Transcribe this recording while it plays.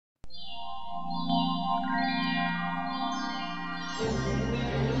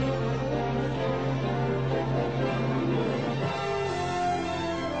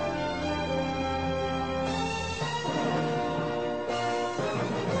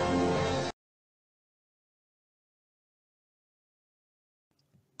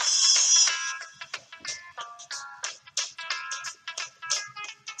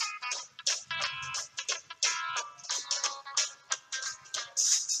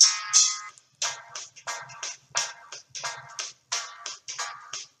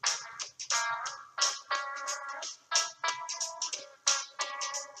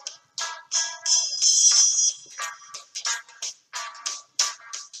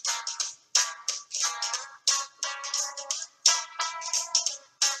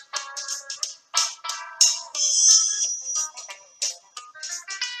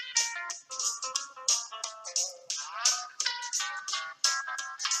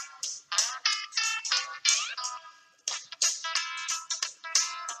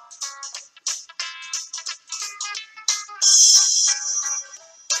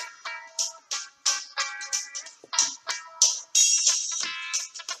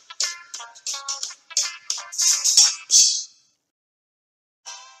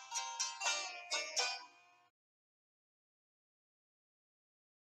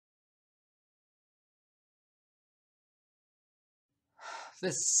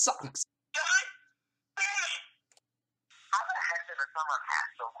This sucks. God damn it! How the heck did the summer pass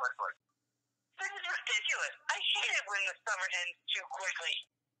so quickly? This is ridiculous. I hate it when the summer ends too quickly.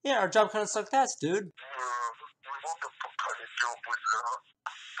 Yeah, our job kind of sucked ass, dude. What the fuck kind of job was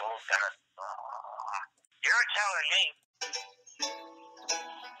that? You're telling me.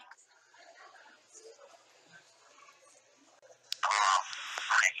 Oh,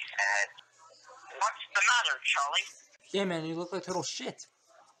 my head. What's the matter, Charlie? Yeah, man, you look like total shit.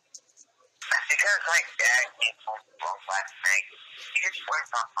 Because my dad gave home drunk last night. He just went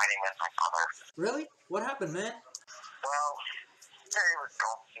on fighting with my mother. Really? What happened, man? Well, he was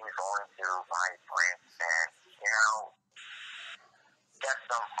going to my friends and, get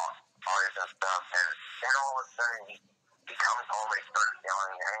some parties and stuff, and then all of a sudden he comes home and he starts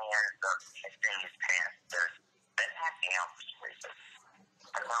yelling, and he ends up kissing his pants. There's been hacking out for some reason.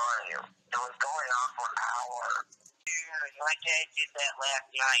 I'm telling you, it was going on for hours. Dude, my dad did that last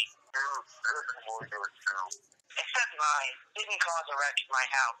night. Dude, this is what we do too. Except mine. Didn't cause a wreck in my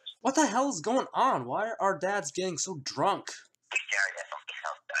house. What the hell is going on? Why are our dads getting so drunk? We gotta get something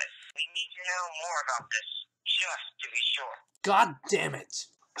else done. We need to know more about this, just to be sure. God damn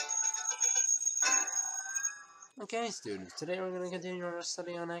it! Okay, students, today we're going to continue our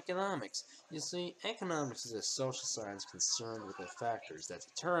study on economics. You see, economics is a social science concerned with the factors that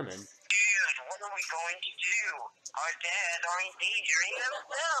determine... Dude, what are we going to do? Our dads are endangering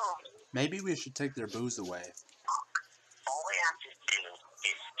themselves. Maybe we should take their booze away. All we have to do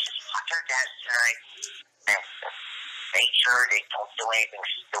is just watch our dads tonight and make sure they don't do anything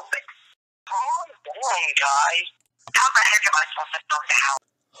stupid. Calm down, guys. How the heck am I supposed to know now?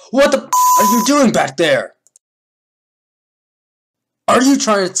 What the are you doing back there? Are you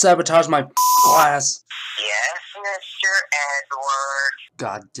trying to sabotage my class? Yes, Mr. Edward.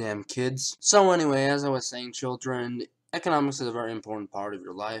 Goddamn kids. So anyway, as I was saying, children, economics is a very important part of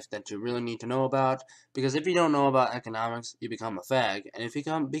your life that you really need to know about, because if you don't know about economics, you become a fag, and if you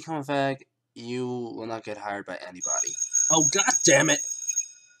become a fag, you will not get hired by anybody. Oh, god damn it!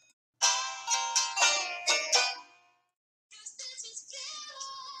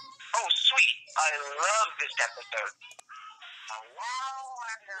 Oh, sweet. I love this episode. Wow,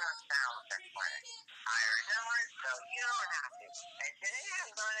 I'm gonna sound this way. I remember, so you don't have to. And today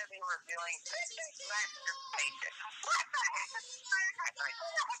I'm going to be reviewing basic masturbation. What the heck is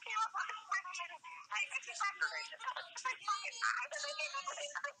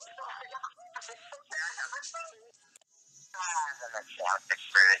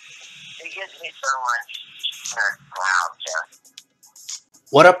It gives me so much nostalgia.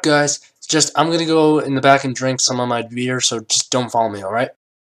 What up, guys? It's just, I'm gonna go in the back and drink some of my beer, so just don't follow me, alright?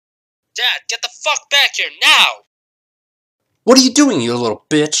 Dad, get the fuck back here now! What are you doing, you little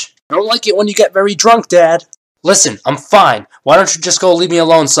bitch? I don't like it when you get very drunk, Dad. Listen, I'm fine. Why don't you just go leave me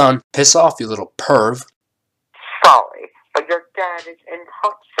alone, son? Piss off, you little perv. Sorry, but your dad is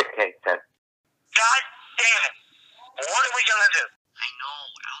intoxicated. God damn it! What are we gonna do? I know,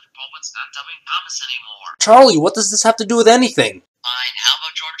 Alec Baldwin's not dubbing Thomas anymore. Charlie, what does this have to do with anything? Fine, how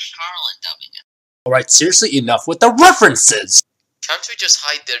about George Carlin dubbing it? Alright, seriously, enough with the references! Can't we just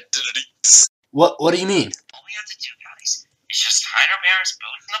hide their diddly-ts? What do you mean? All we have to do, guys, is just hide our parents'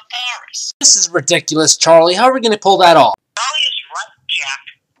 booth in the forest. This is ridiculous, Charlie. How are we gonna pull that off? Charlie is right, Jack.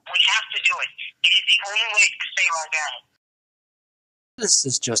 We have to do it. It is the only way to save our dad. This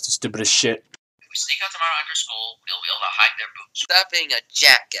is just the stupidest shit. If we sneak out tomorrow after school, we'll be able to hide their boots. Stop being a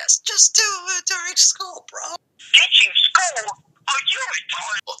jackass. Just do it during school, bro. Ditching school? Are you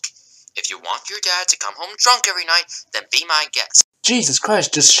retarded? Look, if you want your dad to come home drunk every night, then be my guest. Jesus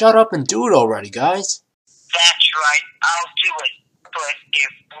Christ, just shut up and do it already, guys. That's right. I'll do it. But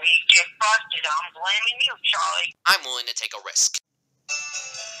if we get busted, I'm blaming you, Charlie. I'm willing to take a risk.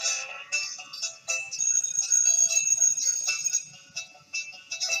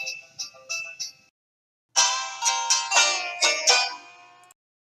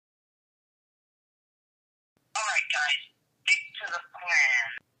 Alright, guys. Stick to the plan.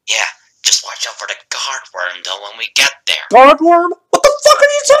 Yeah, just watch out for the guard worm, though, when we get there. Guardworm? What the fuck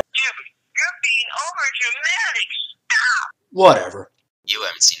are you talking? Dude, you're being over-dramatic. Stop. Whatever. You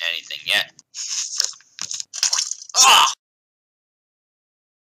haven't seen anything yet. Ah!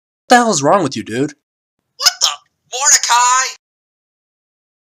 What the hell is wrong with you, dude? What the? Mordecai!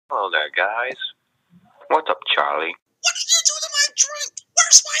 Hello there, guys. What's up, Charlie? What did you do to my drink?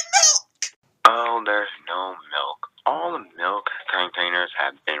 Where's my milk? Oh, there's no milk. All the milk containers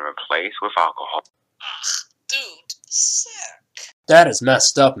have been replaced with alcohol. Ugh, dude, sick. That is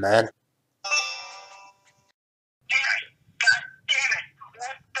messed up, man. Dad, God damn it.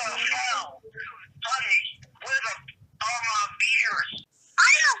 What the hell? Honey, where the are my beers?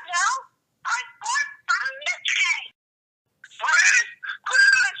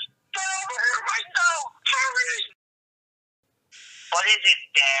 What is it,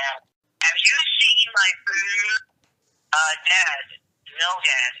 Dad? Have you seen my food? Dad. No,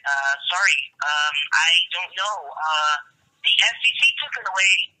 Dad. Sorry. I don't know. The FCC took away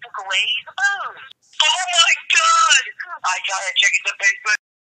the booze. Oh my God! I gotta check in the paper.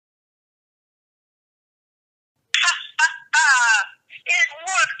 It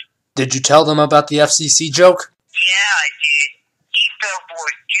worked! Did you tell them about the FCC joke? Yeah, I did. He fell for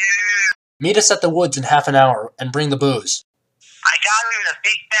it, dude. Meet us at the woods in half an hour and bring the booze. I got him in a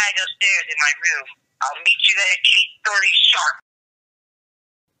big bag upstairs in my room. I'll meet you there at 8:30 sharp.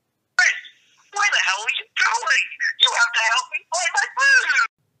 Chris, where the hell are you going? You have to help me find my food.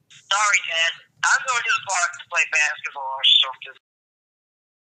 Sorry, Dad. I'm going to the park to play basketball or something.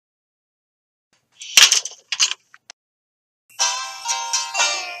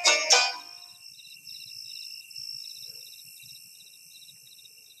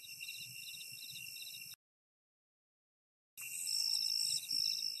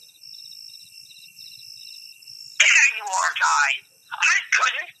 There you are, guys. I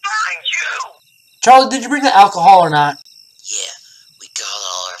couldn't find you. Charlie, did you bring the alcohol or not? Yeah, we got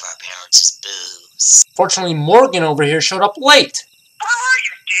all of our parents' booze. Fortunately, Morgan over here showed up late. Where are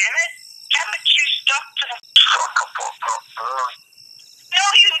you, damn it? Haven't you stuck to the... No,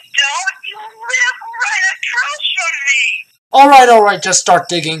 you don't. You live right across from me. Alright, just start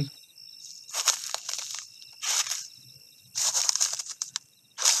digging.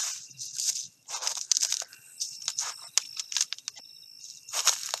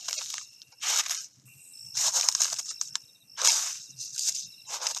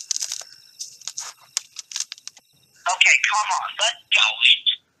 Okay, come on, let's go.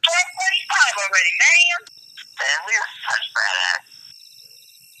 It's 12:45 already, man. Man, we are such badass.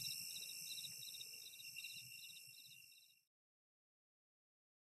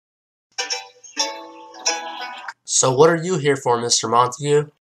 So what are you here for, Mr. Montague? Well,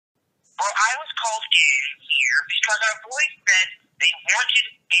 I was called in here because our boys said they wanted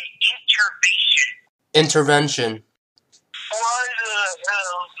an intervention. Intervention. Why the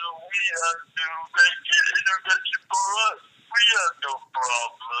hell do we have to make an intervention for us? We have no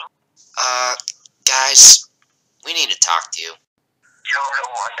problem. Guys, we need to talk to you. You're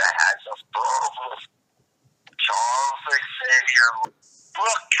the one that has a problem. Charles Xander.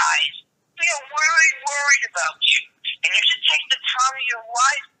 Look, guys, we are really worried about you. And you should take the time of your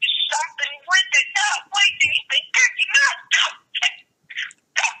life to do something with it. Not wait anything. Not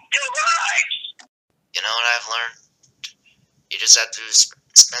your lives. You know what I've learned? You just have to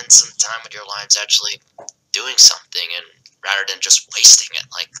spend some time with your lives actually doing something, and rather than just wasting it,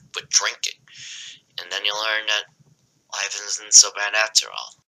 like with drinking. And then you learn that life isn't so bad after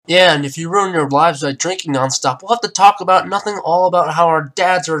all. Yeah, and if you ruin your lives by drinking nonstop, we'll have to talk about nothing all about how our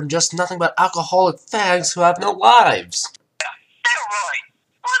dads are just nothing but alcoholic fags who have no lives. They're right.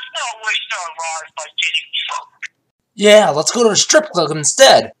 Let's not waste our lives by getting drunk. Yeah, let's go to a strip club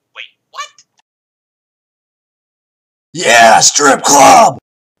instead. Wait, what? Yeah, strip club!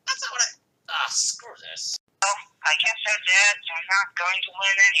 That's not what screw this. Well, I guess our dads are not going to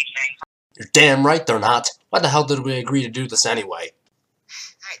win anything. You're damn right they're not. Why the hell did we agree to do this anyway?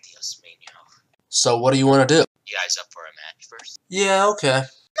 Ay, Dios mío. So what do you want to do? You guys up for a match first? Yeah, okay.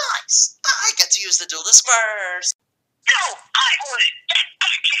 Nice! I get to use the duelist first! No, I want it.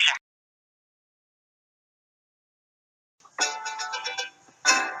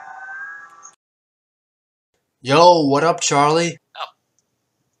 Yo, what up, Charlie?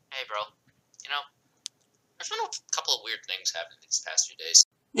 Hey, bro. You know, there's been a couple of weird things happening these past few days.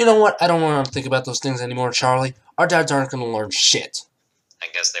 You know what? I don't want to think about those things anymore, Charlie. Our dads aren't going to learn shit. I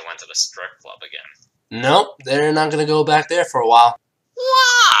guess they went to the strip club again. Nope, they're not going to go back there for a while.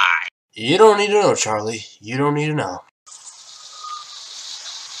 Why? You don't need to know, Charlie. You don't need to know.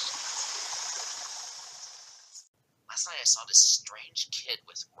 Last night I saw this strange kid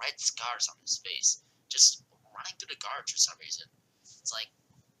with red scars on his face, just running through the guards for some reason. It's like,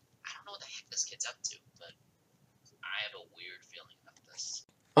 I don't know what the heck this kid's up to, but I have a weird feeling about this.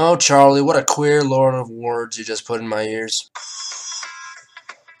 Oh, Charlie, what a queer lord of words you just put in my ears.